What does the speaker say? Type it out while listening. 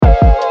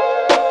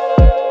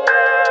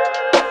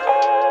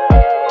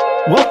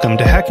Welcome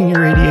to Hacking Your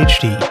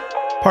ADHD,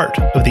 part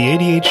of the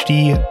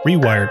ADHD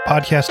Rewired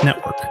podcast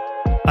network.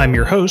 I'm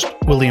your host,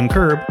 William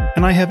Kerb,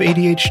 and I have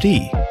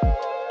ADHD.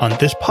 On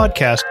this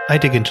podcast, I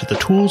dig into the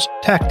tools,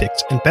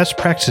 tactics, and best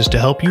practices to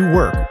help you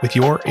work with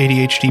your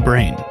ADHD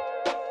brain.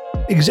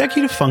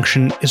 Executive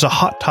function is a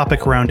hot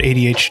topic around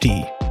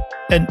ADHD,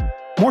 and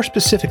more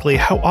specifically,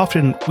 how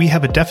often we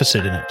have a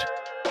deficit in it.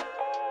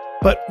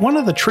 But one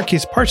of the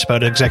trickiest parts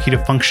about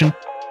executive function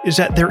is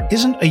that there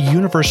isn't a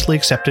universally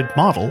accepted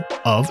model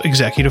of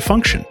executive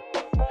function.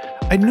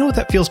 I know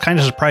that feels kind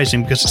of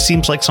surprising because it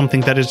seems like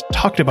something that is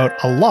talked about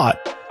a lot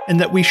and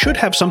that we should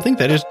have something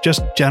that is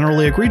just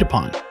generally agreed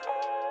upon.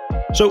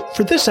 So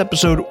for this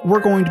episode,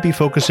 we're going to be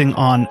focusing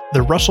on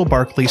the Russell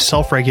Barkley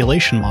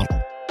self-regulation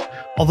model,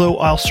 although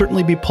I'll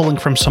certainly be pulling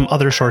from some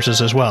other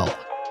sources as well.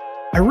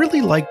 I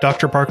really like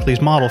Dr.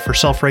 Barkley's model for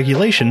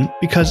self-regulation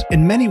because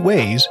in many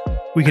ways,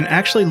 we can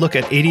actually look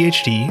at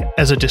ADHD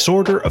as a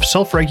disorder of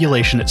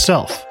self-regulation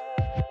itself.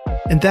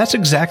 And that's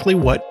exactly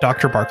what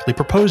Dr. Barkley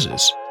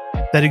proposes,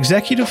 that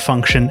executive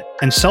function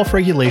and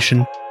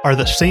self-regulation are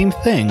the same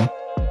thing,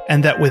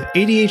 and that with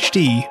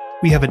ADHD,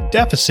 we have a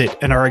deficit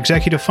in our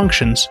executive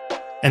functions,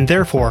 and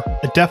therefore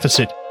a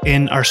deficit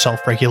in our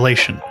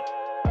self-regulation.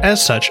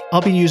 As such,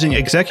 I'll be using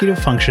executive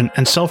function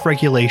and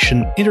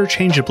self-regulation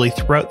interchangeably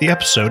throughout the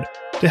episode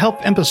to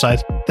help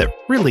emphasize that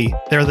really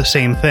they're the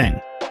same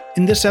thing.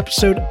 In this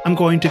episode, I'm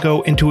going to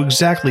go into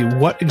exactly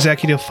what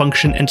executive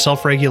function and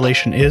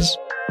self-regulation is,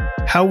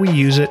 how we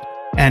use it,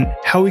 and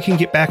how we can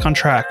get back on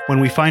track when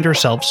we find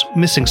ourselves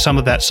missing some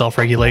of that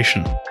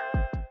self-regulation.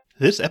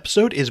 This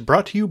episode is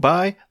brought to you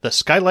by the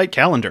Skylight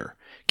Calendar.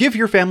 Give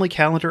your family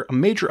calendar a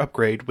major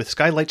upgrade with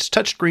Skylight's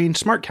touchscreen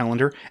smart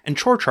calendar and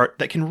chore chart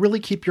that can really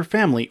keep your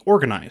family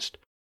organized.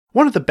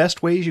 One of the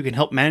best ways you can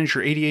help manage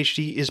your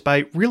ADHD is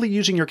by really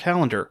using your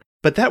calendar,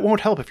 but that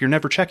won't help if you're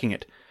never checking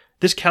it.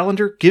 This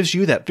calendar gives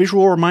you that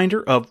visual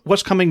reminder of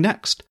what's coming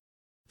next.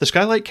 The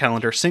Skylight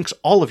Calendar syncs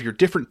all of your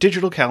different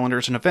digital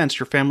calendars and events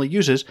your family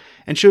uses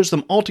and shows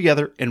them all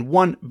together in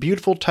one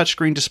beautiful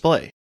touchscreen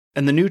display.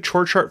 And the new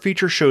chore chart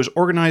feature shows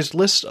organized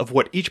lists of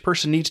what each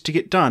person needs to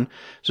get done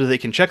so they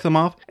can check them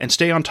off and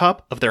stay on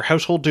top of their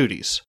household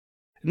duties.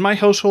 In my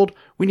household,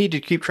 we need to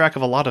keep track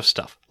of a lot of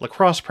stuff: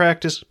 lacrosse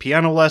practice,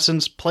 piano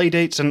lessons, play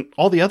dates, and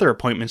all the other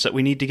appointments that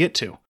we need to get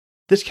to.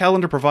 This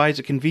calendar provides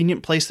a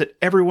convenient place that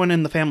everyone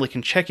in the family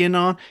can check in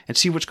on and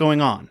see what's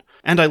going on.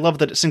 And I love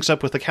that it syncs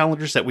up with the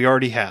calendars that we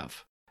already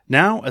have.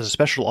 Now, as a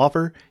special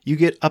offer, you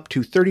get up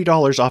to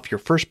 $30 off your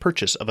first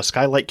purchase of a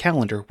Skylight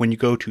calendar when you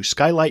go to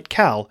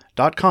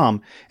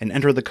skylightcal.com and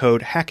enter the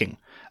code HACKING.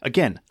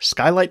 Again,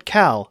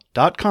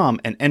 skylightcal.com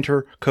and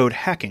enter code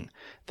HACKING.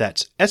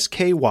 That's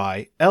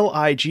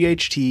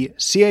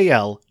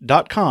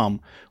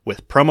SKYLIGHTCAL.com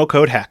with promo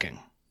code HACKING.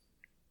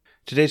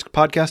 Today's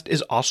podcast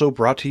is also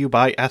brought to you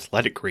by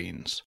Athletic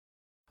Greens.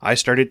 I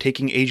started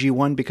taking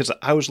AG1 because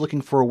I was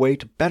looking for a way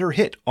to better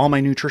hit all my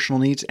nutritional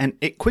needs, and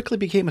it quickly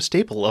became a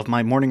staple of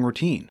my morning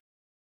routine.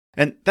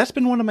 And that's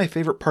been one of my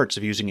favorite parts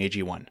of using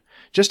AG1,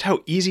 just how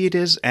easy it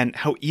is and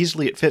how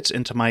easily it fits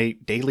into my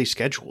daily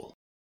schedule.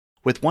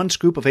 With one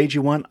scoop of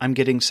AG1, I'm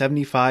getting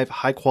 75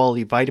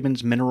 high-quality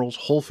vitamins, minerals,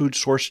 whole food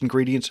sourced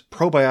ingredients,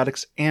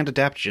 probiotics, and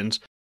adaptogens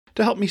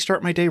to help me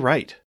start my day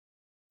right.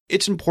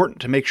 It's important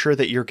to make sure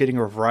that you're getting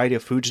a variety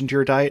of foods into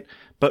your diet,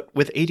 but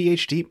with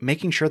ADHD,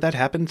 making sure that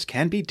happens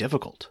can be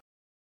difficult.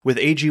 With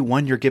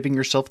AG1, you're giving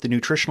yourself the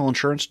nutritional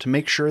insurance to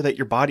make sure that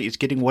your body is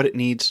getting what it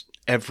needs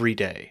every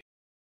day.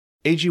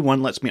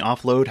 AG1 lets me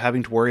offload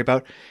having to worry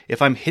about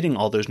if I'm hitting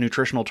all those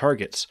nutritional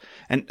targets,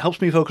 and helps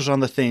me focus on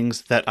the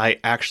things that I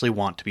actually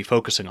want to be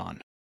focusing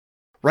on.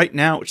 Right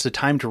now, it's the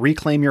time to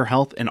reclaim your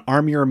health and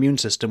arm your immune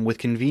system with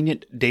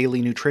convenient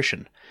daily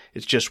nutrition.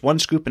 It's just one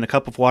scoop in a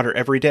cup of water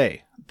every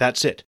day.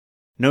 That's it.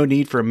 No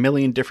need for a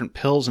million different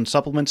pills and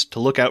supplements to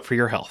look out for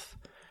your health.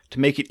 To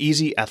make it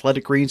easy,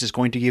 Athletic Greens is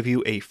going to give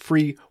you a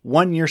free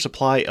 1-year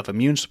supply of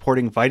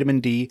immune-supporting vitamin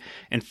D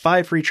and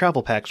 5 free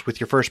travel packs with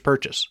your first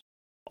purchase.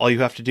 All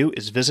you have to do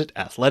is visit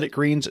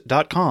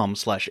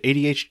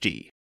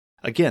athleticgreens.com/ADHD.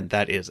 Again,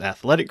 that is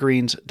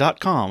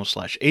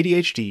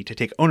athleticgreens.com/ADHD to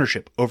take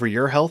ownership over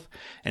your health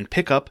and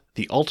pick up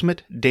the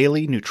ultimate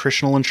daily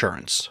nutritional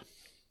insurance.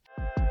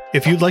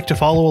 If you'd like to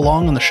follow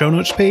along on the show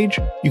notes page,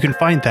 you can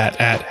find that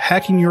at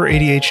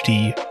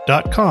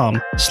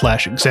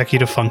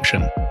hackingYourADHD.com/executive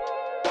function.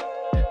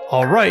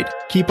 All right,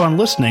 keep on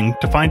listening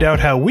to find out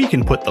how we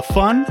can put the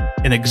fun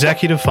in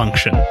executive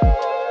function.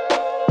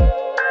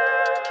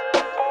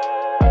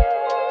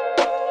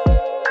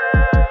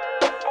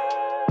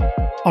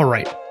 All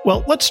right,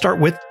 well, let's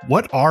start with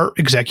what are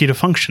executive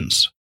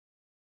functions?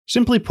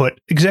 Simply put,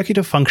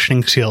 executive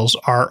functioning skills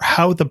are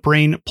how the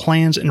brain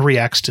plans and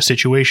reacts to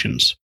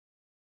situations.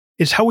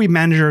 It's how we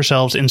manage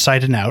ourselves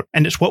inside and out,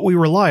 and it's what we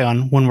rely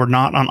on when we're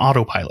not on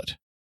autopilot.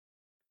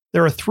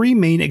 There are 3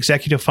 main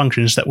executive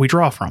functions that we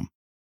draw from: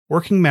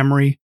 working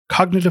memory,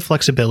 cognitive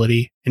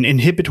flexibility, and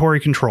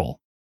inhibitory control.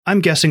 I'm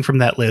guessing from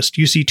that list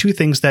you see 2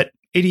 things that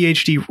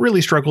ADHD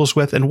really struggles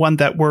with and one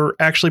that we're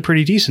actually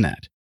pretty decent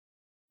at.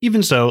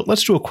 Even so,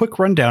 let's do a quick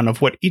rundown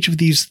of what each of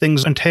these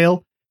things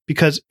entail,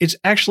 because it's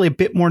actually a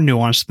bit more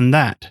nuanced than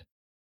that.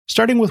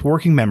 Starting with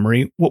working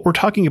memory, what we're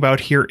talking about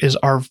here is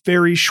our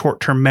very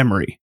short-term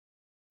memory.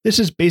 This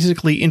is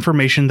basically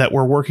information that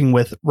we're working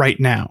with right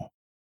now.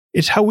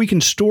 It's how we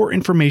can store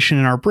information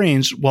in our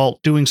brains while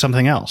doing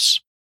something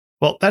else.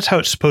 Well, that's how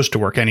it's supposed to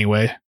work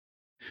anyway.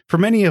 For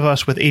many of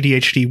us with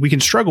ADHD, we can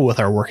struggle with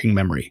our working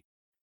memory.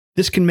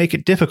 This can make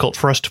it difficult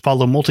for us to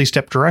follow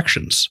multi-step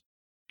directions.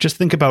 Just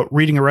think about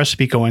reading a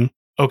recipe going,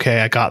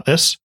 okay, I got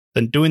this,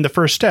 then doing the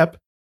first step,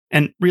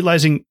 and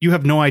realizing you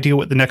have no idea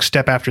what the next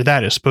step after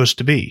that is supposed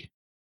to be.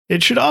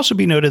 It should also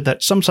be noted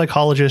that some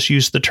psychologists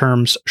use the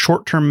terms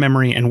short-term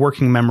memory and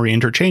working memory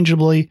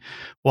interchangeably,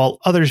 while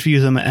others view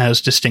them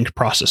as distinct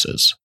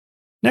processes.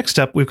 Next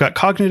up, we've got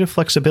cognitive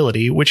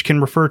flexibility, which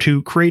can refer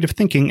to creative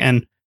thinking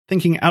and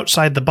thinking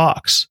outside the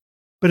box,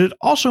 but it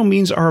also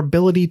means our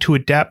ability to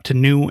adapt to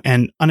new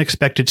and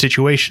unexpected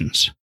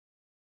situations.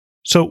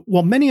 So,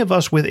 while many of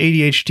us with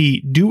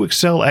ADHD do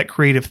excel at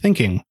creative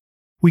thinking,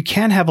 we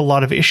can have a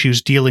lot of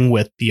issues dealing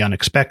with the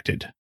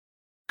unexpected.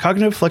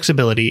 Cognitive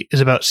flexibility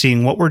is about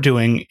seeing what we're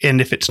doing,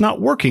 and if it's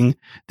not working,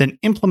 then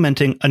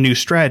implementing a new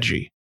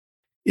strategy.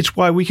 It's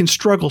why we can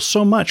struggle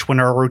so much when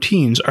our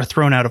routines are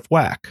thrown out of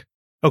whack.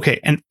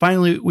 Okay, and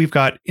finally, we've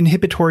got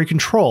inhibitory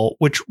control,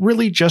 which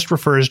really just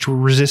refers to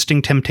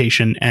resisting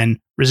temptation and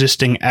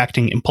resisting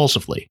acting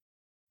impulsively.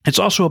 It's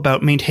also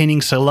about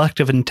maintaining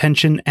selective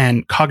attention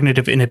and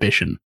cognitive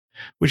inhibition,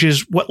 which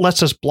is what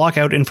lets us block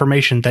out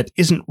information that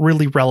isn't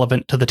really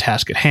relevant to the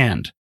task at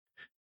hand.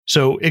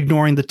 So,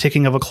 ignoring the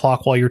ticking of a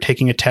clock while you're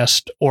taking a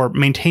test, or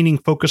maintaining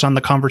focus on the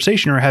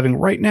conversation you're having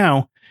right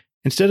now,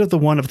 instead of the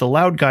one of the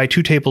loud guy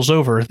 2 tables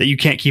over that you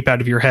can't keep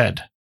out of your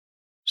head.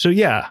 So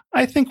yeah,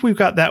 I think we've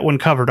got that one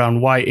covered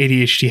on why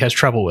ADHD has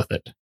trouble with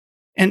it.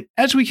 And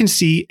as we can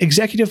see,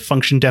 executive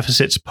function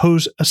deficits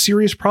pose a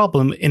serious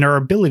problem in our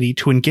ability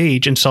to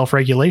engage in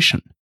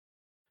self-regulation.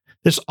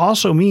 This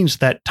also means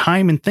that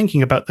time and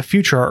thinking about the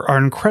future are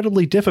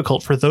incredibly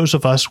difficult for those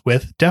of us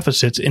with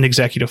deficits in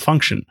executive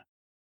function.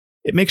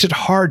 It makes it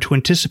hard to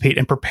anticipate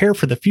and prepare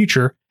for the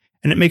future,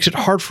 and it makes it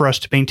hard for us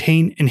to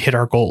maintain and hit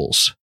our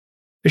goals.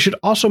 I should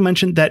also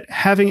mention that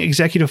having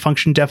executive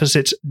function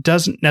deficits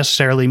doesn't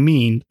necessarily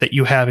mean that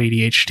you have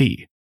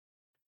ADHD.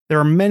 There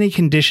are many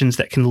conditions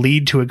that can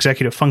lead to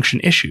executive function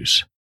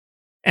issues.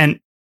 And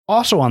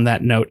also on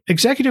that note,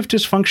 executive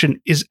dysfunction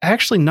is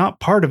actually not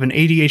part of an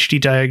ADHD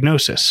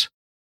diagnosis.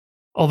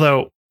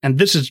 Although, and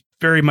this is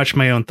very much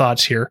my own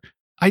thoughts here,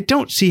 I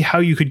don't see how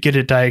you could get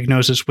a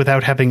diagnosis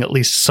without having at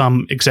least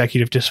some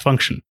executive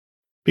dysfunction,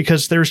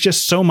 because there's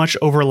just so much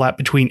overlap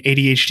between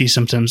ADHD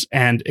symptoms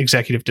and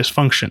executive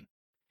dysfunction.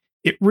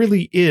 It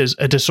really is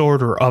a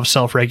disorder of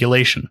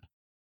self-regulation.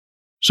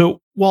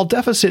 So, while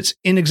deficits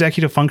in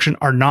executive function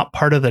are not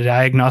part of the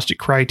diagnostic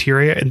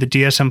criteria in the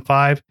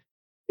DSM-5,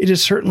 it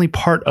is certainly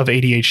part of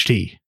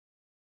ADHD.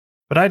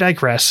 But I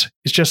digress,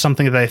 it's just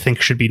something that I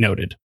think should be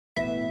noted.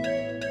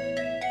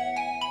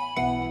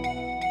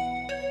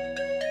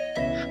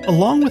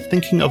 Along with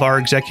thinking of our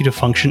executive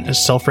function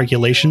as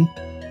self-regulation,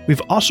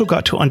 we've also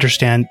got to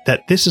understand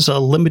that this is a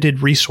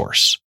limited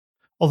resource,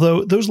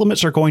 although those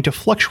limits are going to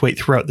fluctuate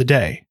throughout the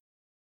day.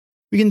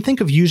 We can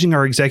think of using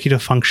our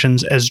executive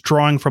functions as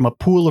drawing from a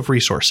pool of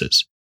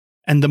resources,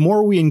 and the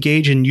more we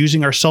engage in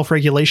using our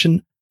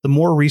self-regulation, the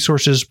more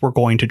resources we're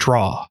going to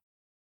draw.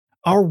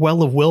 Our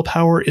well of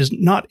willpower is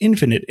not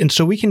infinite, and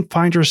so we can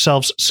find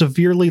ourselves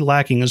severely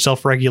lacking in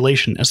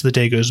self-regulation as the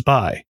day goes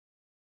by.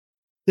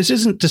 This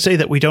isn't to say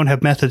that we don't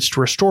have methods to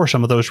restore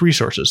some of those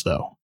resources,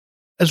 though.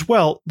 As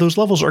well, those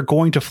levels are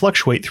going to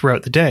fluctuate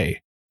throughout the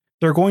day.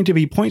 There are going to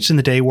be points in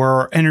the day where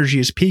our energy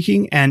is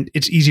peaking and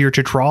it's easier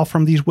to draw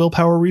from these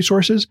willpower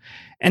resources,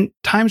 and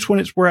times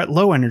when we're at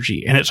low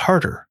energy and it's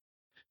harder.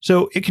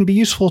 So it can be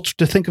useful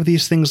to think of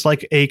these things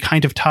like a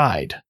kind of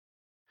tide.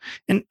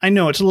 And I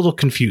know it's a little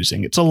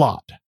confusing. It's a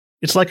lot.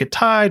 It's like a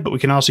tide, but we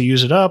can also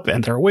use it up,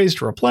 and there are ways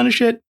to replenish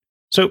it.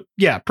 So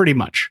yeah, pretty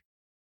much.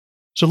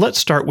 So let's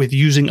start with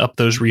using up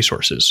those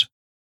resources.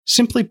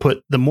 Simply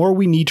put, the more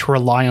we need to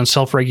rely on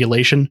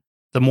self-regulation,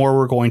 the more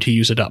we're going to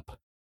use it up.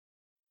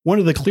 One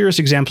of the clearest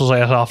examples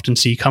I often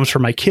see comes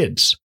from my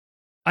kids.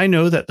 I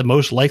know that the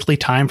most likely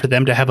time for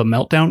them to have a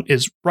meltdown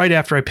is right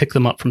after I pick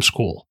them up from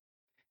school.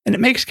 And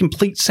it makes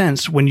complete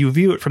sense when you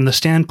view it from the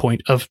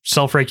standpoint of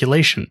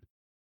self-regulation.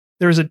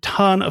 There is a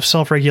ton of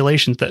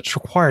self-regulation that's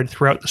required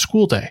throughout the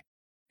school day.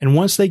 And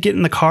once they get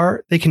in the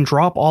car, they can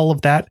drop all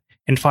of that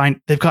and find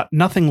they've got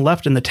nothing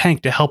left in the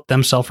tank to help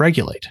them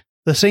self-regulate.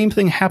 The same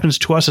thing happens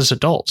to us as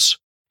adults.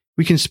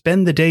 We can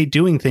spend the day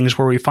doing things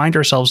where we find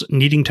ourselves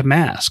needing to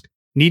mask,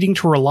 needing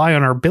to rely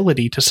on our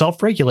ability to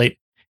self-regulate,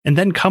 and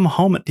then come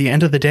home at the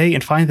end of the day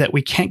and find that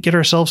we can't get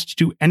ourselves to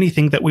do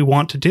anything that we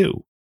want to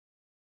do.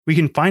 We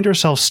can find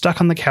ourselves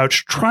stuck on the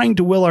couch trying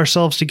to will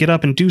ourselves to get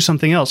up and do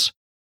something else,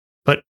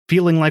 but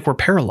feeling like we're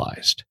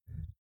paralyzed.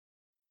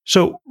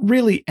 So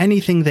really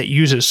anything that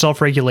uses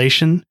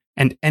self-regulation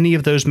and any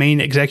of those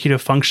main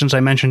executive functions I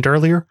mentioned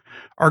earlier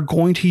are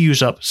going to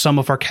use up some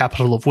of our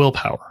capital of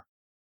willpower.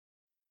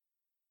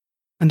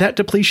 And that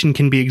depletion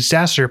can be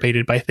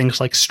exacerbated by things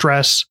like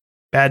stress,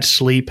 bad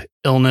sleep,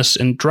 illness,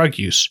 and drug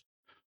use,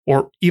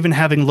 or even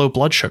having low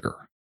blood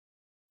sugar.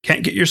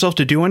 Can't get yourself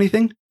to do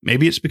anything?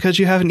 Maybe it's because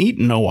you haven't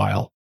eaten in a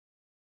while.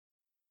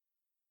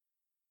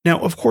 Now,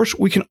 of course,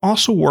 we can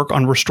also work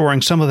on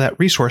restoring some of that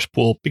resource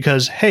pool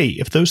because, hey,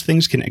 if those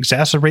things can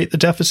exacerbate the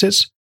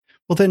deficits,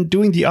 well then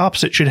doing the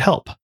opposite should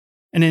help.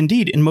 And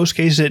indeed, in most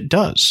cases it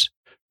does.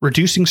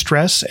 Reducing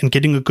stress and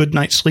getting a good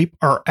night's sleep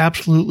are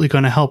absolutely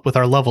going to help with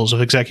our levels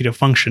of executive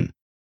function.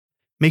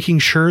 Making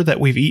sure that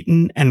we've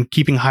eaten and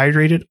keeping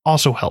hydrated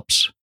also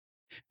helps.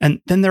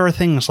 And then there are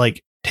things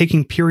like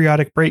taking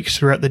periodic breaks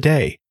throughout the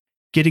day,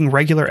 getting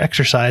regular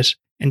exercise,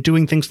 and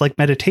doing things like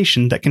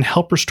meditation that can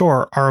help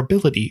restore our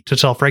ability to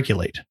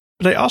self-regulate.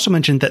 But I also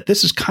mentioned that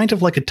this is kind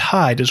of like a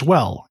tide as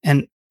well,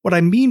 and what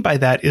I mean by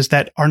that is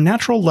that our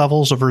natural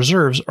levels of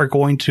reserves are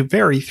going to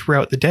vary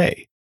throughout the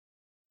day.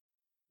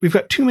 We've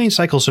got two main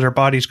cycles that our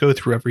bodies go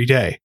through every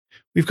day.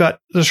 We've got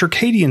the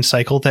circadian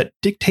cycle that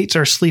dictates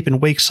our sleep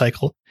and wake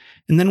cycle,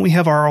 and then we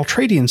have our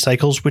ultradian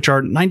cycles, which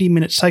are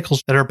 90-minute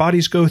cycles that our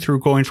bodies go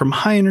through going from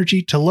high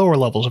energy to lower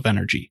levels of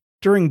energy.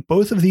 During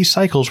both of these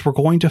cycles, we're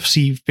going to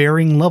see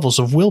varying levels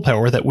of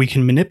willpower that we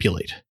can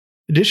manipulate.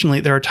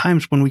 Additionally, there are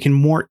times when we can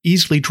more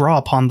easily draw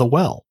upon the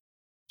well,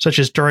 such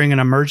as during an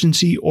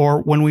emergency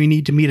or when we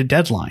need to meet a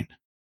deadline.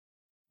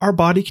 Our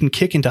body can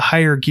kick into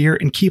higher gear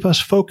and keep us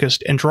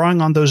focused and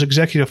drawing on those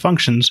executive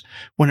functions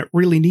when it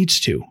really needs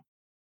to.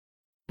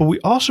 But we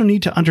also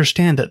need to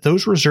understand that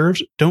those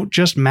reserves don't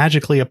just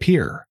magically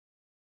appear.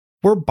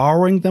 We're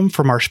borrowing them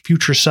from our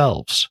future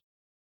selves.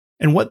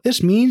 And what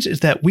this means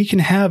is that we can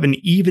have an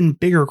even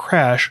bigger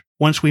crash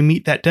once we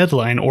meet that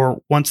deadline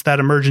or once that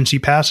emergency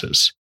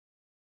passes.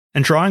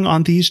 And drawing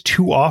on these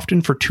too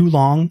often for too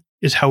long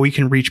is how we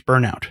can reach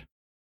burnout.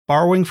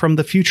 Borrowing from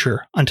the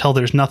future until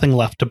there's nothing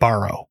left to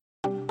borrow.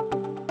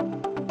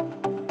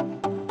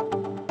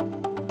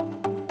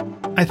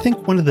 I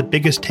think one of the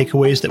biggest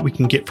takeaways that we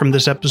can get from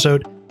this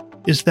episode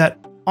is that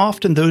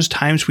often those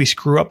times we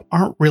screw up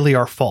aren't really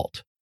our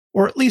fault,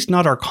 or at least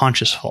not our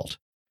conscious fault.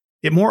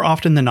 It more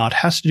often than not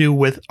has to do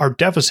with our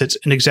deficits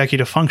in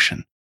executive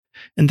function,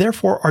 and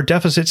therefore our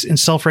deficits in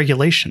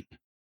self-regulation.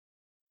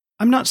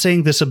 I'm not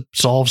saying this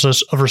absolves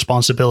us of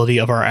responsibility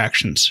of our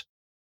actions,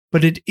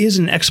 but it is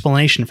an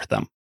explanation for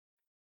them.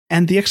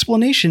 And the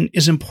explanation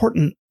is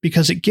important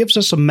because it gives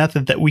us a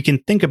method that we can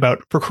think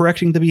about for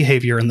correcting the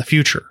behavior in the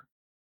future.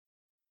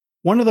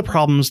 One of the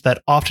problems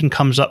that often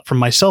comes up from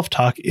my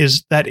self-talk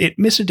is that it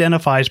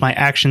misidentifies my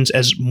actions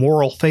as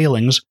moral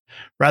failings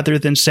rather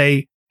than,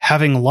 say,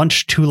 having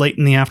lunch too late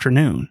in the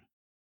afternoon.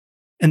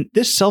 And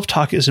this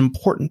self-talk is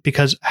important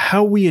because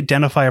how we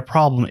identify a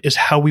problem is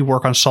how we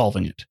work on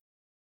solving it.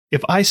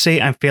 If I say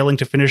I'm failing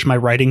to finish my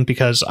writing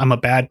because I'm a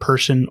bad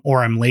person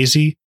or I'm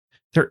lazy,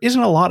 there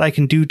isn't a lot I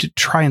can do to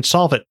try and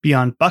solve it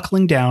beyond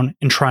buckling down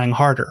and trying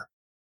harder.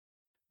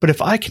 But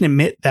if I can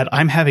admit that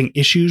I'm having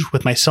issues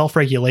with my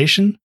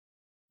self-regulation,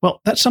 well,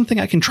 that's something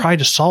I can try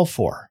to solve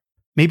for.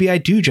 Maybe I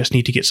do just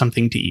need to get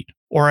something to eat,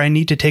 or I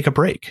need to take a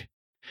break.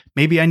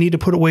 Maybe I need to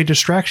put away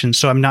distractions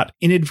so I'm not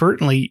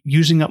inadvertently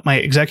using up my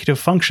executive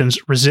functions,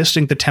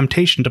 resisting the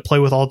temptation to play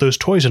with all those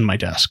toys on my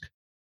desk.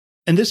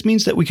 And this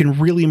means that we can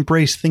really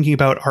embrace thinking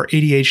about our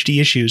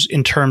ADHD issues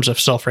in terms of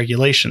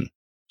self-regulation.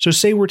 So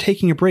say we're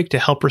taking a break to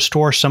help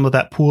restore some of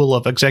that pool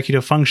of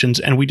executive functions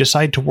and we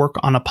decide to work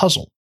on a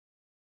puzzle.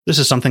 This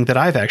is something that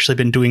I've actually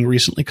been doing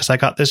recently because I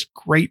got this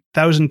great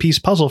 1,000-piece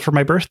puzzle for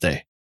my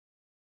birthday.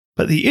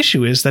 But the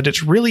issue is that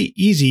it's really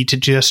easy to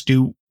just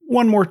do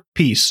one more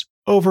piece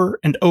over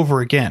and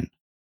over again.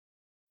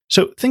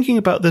 So thinking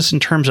about this in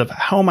terms of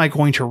how am I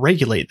going to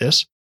regulate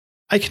this,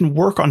 I can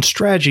work on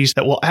strategies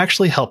that will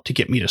actually help to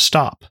get me to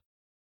stop.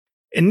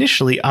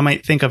 Initially, I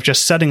might think of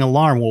just setting an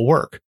alarm will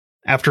work.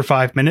 After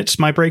 5 minutes,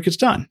 my break is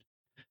done.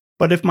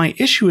 But if my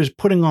issue is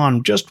putting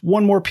on just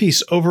one more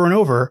piece over and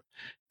over,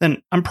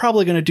 then I'm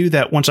probably going to do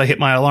that once I hit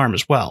my alarm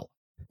as well.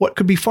 What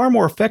could be far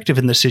more effective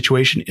in this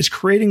situation is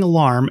creating an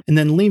alarm and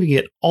then leaving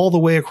it all the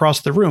way across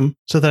the room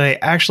so that I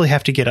actually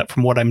have to get up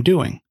from what I'm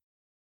doing.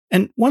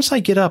 And once I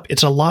get up,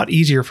 it's a lot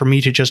easier for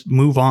me to just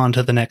move on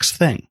to the next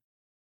thing.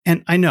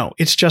 And I know,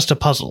 it's just a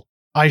puzzle.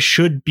 I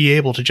should be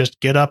able to just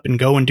get up and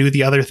go and do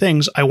the other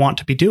things I want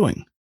to be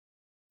doing.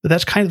 But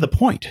that's kind of the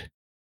point.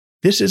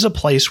 This is a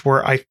place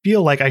where I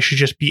feel like I should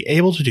just be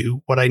able to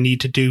do what I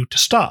need to do to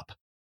stop.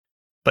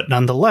 But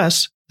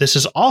nonetheless, this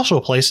is also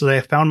a place that I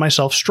have found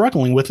myself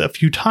struggling with a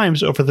few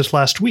times over this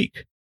last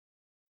week.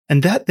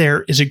 And that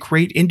there is a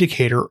great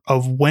indicator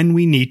of when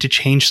we need to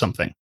change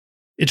something.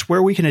 It's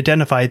where we can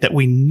identify that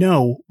we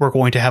know we're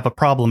going to have a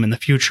problem in the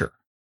future.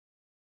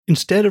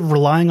 Instead of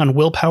relying on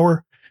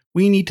willpower,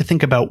 we need to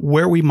think about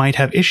where we might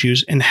have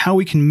issues and how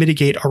we can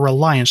mitigate our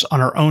reliance on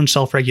our own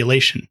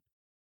self-regulation.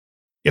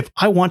 If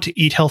I want to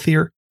eat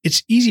healthier,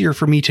 it's easier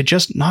for me to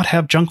just not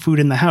have junk food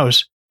in the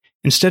house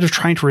instead of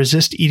trying to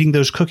resist eating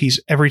those cookies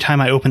every time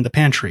I open the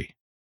pantry.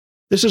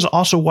 This is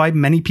also why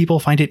many people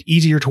find it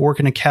easier to work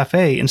in a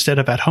cafe instead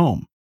of at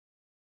home.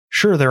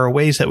 Sure, there are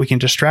ways that we can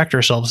distract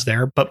ourselves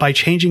there, but by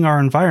changing our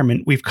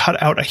environment, we've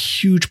cut out a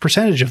huge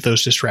percentage of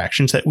those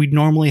distractions that we'd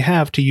normally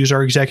have to use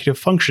our executive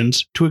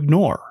functions to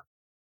ignore.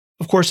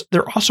 Of course,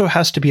 there also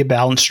has to be a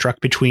balance struck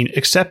between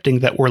accepting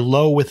that we're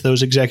low with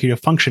those executive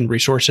function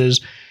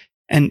resources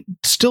and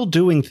still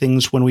doing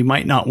things when we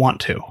might not want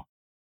to.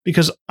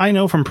 Because I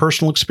know from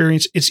personal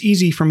experience, it's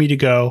easy for me to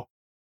go,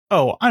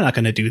 oh, I'm not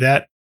going to do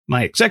that.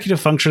 My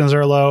executive functions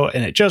are low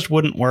and it just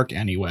wouldn't work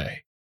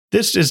anyway.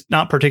 This is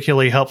not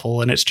particularly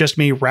helpful, and it's just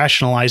me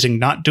rationalizing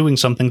not doing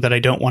something that I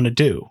don't want to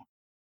do.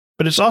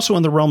 But it's also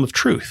in the realm of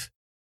truth,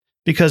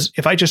 because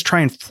if I just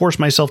try and force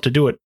myself to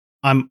do it,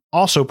 I'm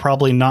also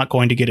probably not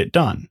going to get it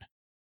done.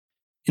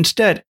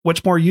 Instead,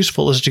 what's more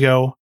useful is to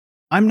go,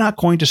 I'm not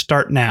going to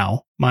start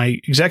now, my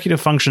executive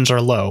functions are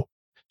low,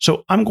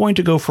 so I'm going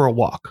to go for a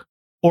walk,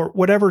 or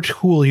whatever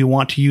tool you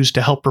want to use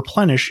to help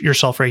replenish your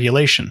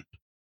self-regulation.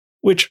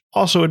 Which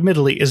also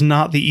admittedly is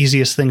not the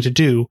easiest thing to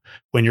do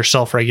when your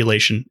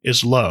self-regulation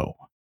is low.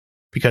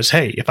 Because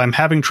hey, if I'm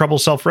having trouble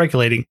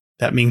self-regulating,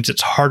 that means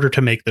it's harder to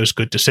make those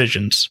good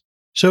decisions.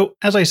 So,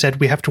 as I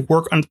said, we have to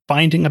work on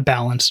finding a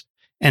balance,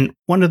 and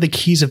one of the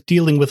keys of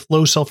dealing with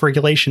low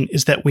self-regulation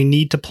is that we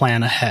need to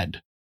plan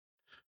ahead.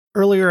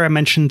 Earlier I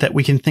mentioned that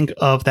we can think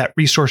of that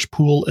resource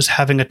pool as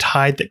having a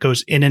tide that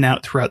goes in and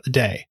out throughout the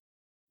day.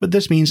 What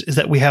this means is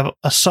that we have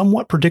a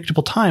somewhat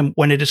predictable time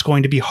when it is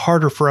going to be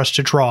harder for us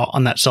to draw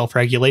on that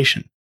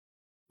self-regulation,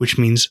 which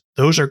means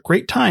those are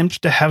great times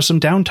to have some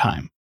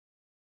downtime.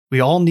 We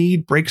all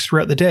need breaks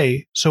throughout the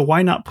day, so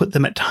why not put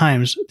them at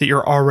times that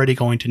you're already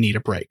going to need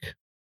a break?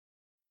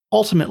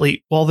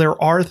 Ultimately, while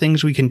there are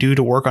things we can do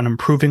to work on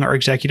improving our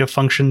executive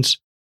functions,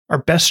 our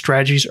best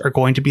strategies are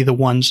going to be the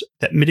ones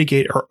that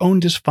mitigate our own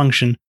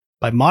dysfunction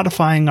by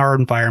modifying our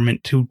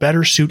environment to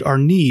better suit our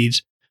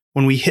needs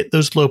when we hit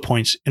those low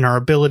points in our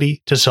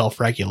ability to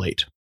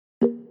self-regulate.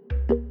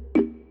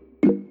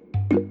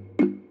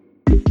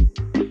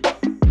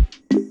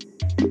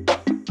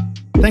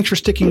 Thanks for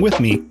sticking with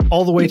me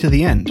all the way to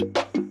the end.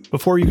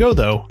 Before you go,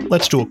 though,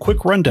 let's do a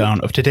quick rundown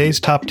of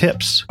today's top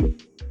tips.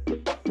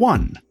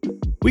 1.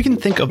 We can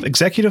think of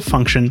executive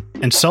function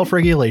and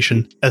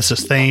self-regulation as the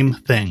same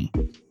thing.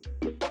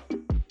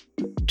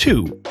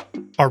 2.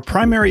 Our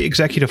primary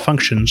executive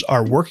functions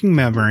are working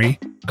memory,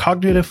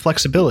 cognitive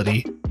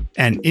flexibility,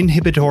 and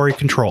inhibitory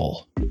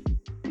control.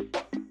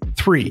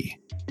 3.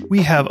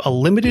 We have a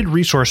limited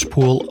resource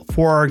pool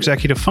for our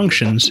executive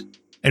functions,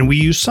 and we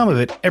use some of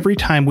it every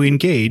time we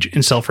engage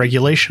in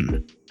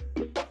self-regulation.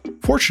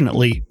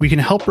 Fortunately, we can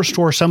help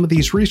restore some of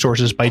these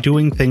resources by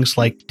doing things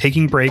like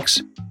taking breaks,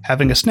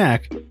 having a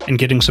snack, and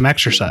getting some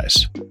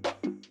exercise.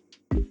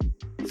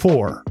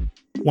 4.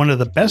 One of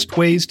the best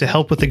ways to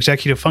help with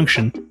executive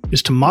function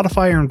is to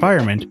modify our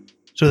environment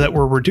so that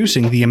we're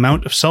reducing the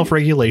amount of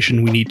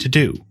self-regulation we need to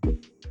do.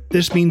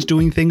 This means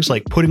doing things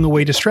like putting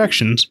away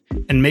distractions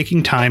and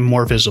making time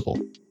more visible.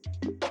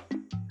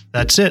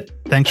 That's it.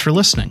 Thanks for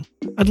listening.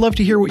 I'd love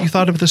to hear what you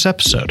thought of this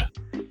episode.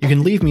 You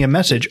can leave me a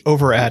message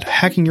over at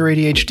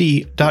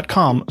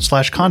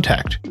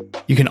hackingYourADHD.com/contact.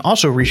 You can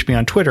also reach me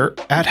on Twitter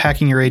at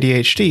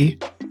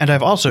hackingYourADHD, and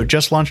I've also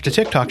just launched a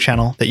TikTok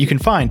channel that you can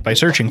find by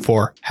searching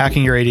for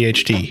Hacking Your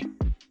ADHD.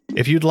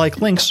 If you'd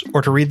like links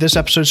or to read this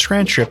episode's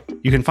transcript,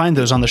 you can find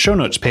those on the show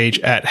notes page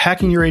at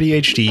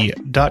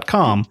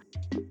hackingYourADHD.com.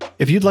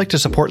 If you'd like to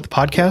support the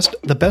podcast,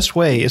 the best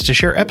way is to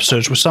share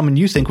episodes with someone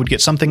you think would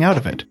get something out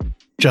of it.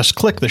 Just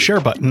click the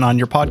share button on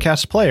your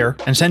podcast player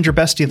and send your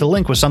bestie the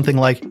link with something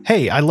like,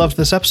 hey, I loved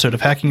this episode of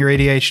Hacking Your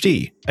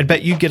ADHD. I'd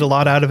bet you'd get a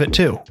lot out of it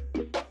too.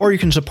 Or you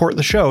can support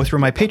the show through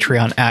my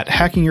Patreon at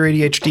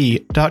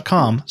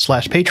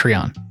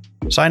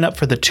hackingYourADHD.com/Patreon. Sign up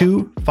for the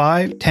 $2,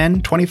 $5,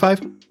 $10,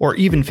 $25, or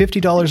even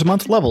 $50 a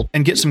month level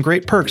and get some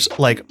great perks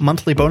like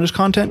monthly bonus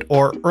content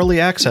or early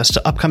access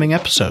to upcoming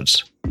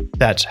episodes.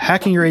 That's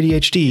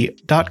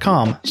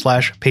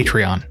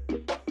hackingYourADHD.com/Patreon.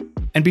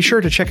 And be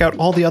sure to check out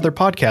all the other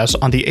podcasts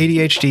on the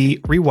ADHD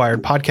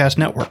Rewired Podcast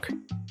Network.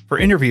 For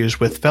interviews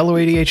with fellow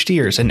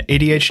ADHDers and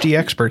ADHD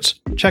experts,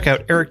 check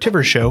out Eric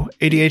Tiver's show,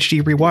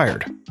 ADHD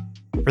Rewired.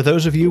 For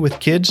those of you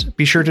with kids,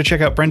 be sure to check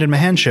out Brendan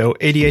Mahan's show,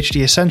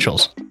 ADHD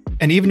Essentials.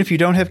 And even if you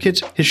don't have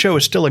kids, his show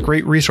is still a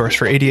great resource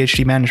for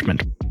ADHD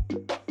management.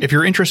 If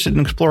you're interested in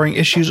exploring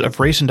issues of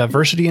race and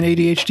diversity in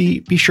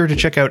ADHD, be sure to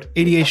check out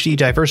ADHD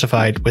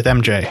Diversified with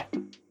MJ.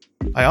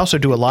 I also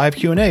do a live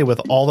Q&A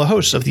with all the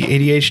hosts of the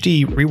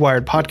ADHD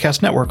Rewired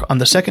Podcast Network on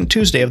the second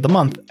Tuesday of the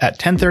month at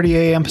 10:30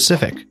 a.m.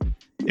 Pacific.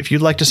 If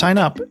you'd like to sign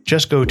up,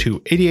 just go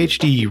to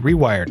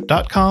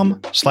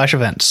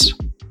ADHDrewired.com/events.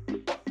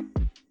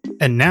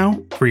 And now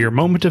for your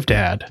moment of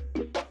dad.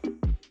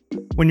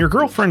 When your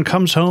girlfriend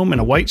comes home in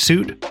a white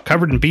suit,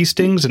 covered in bee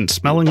stings and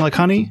smelling like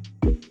honey,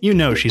 you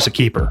know she's a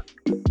keeper.